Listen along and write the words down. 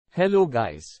Hello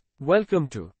guys. Welcome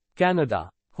to Canada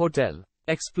Hotel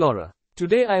Explorer.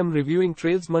 Today I am reviewing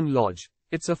Trailsman Lodge.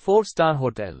 It's a 4-star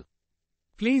hotel.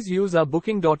 Please use our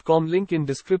booking.com link in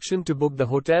description to book the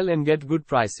hotel and get good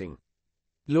pricing.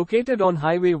 Located on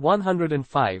Highway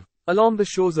 105, along the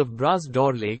shores of Bras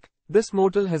d'Or Lake, this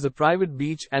motel has a private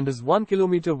beach and is 1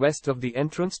 kilometer west of the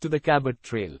entrance to the Cabot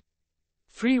Trail.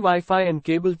 Free Wi-Fi and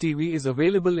cable TV is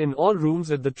available in all rooms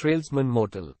at the Trailsman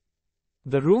Motel.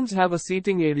 The rooms have a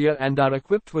seating area and are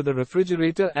equipped with a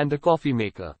refrigerator and a coffee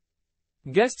maker.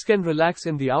 Guests can relax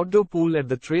in the outdoor pool at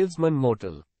the Trailsman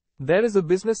Motel. There is a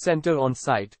business center on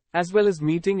site, as well as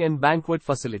meeting and banquet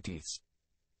facilities.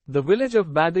 The village of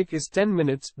Baddeck is 10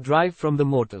 minutes drive from the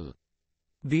motel.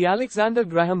 The Alexander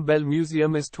Graham Bell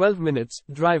Museum is 12 minutes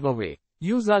drive away.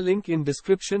 Use our link in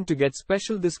description to get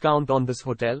special discount on this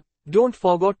hotel. Don't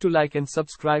forget to like and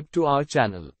subscribe to our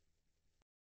channel.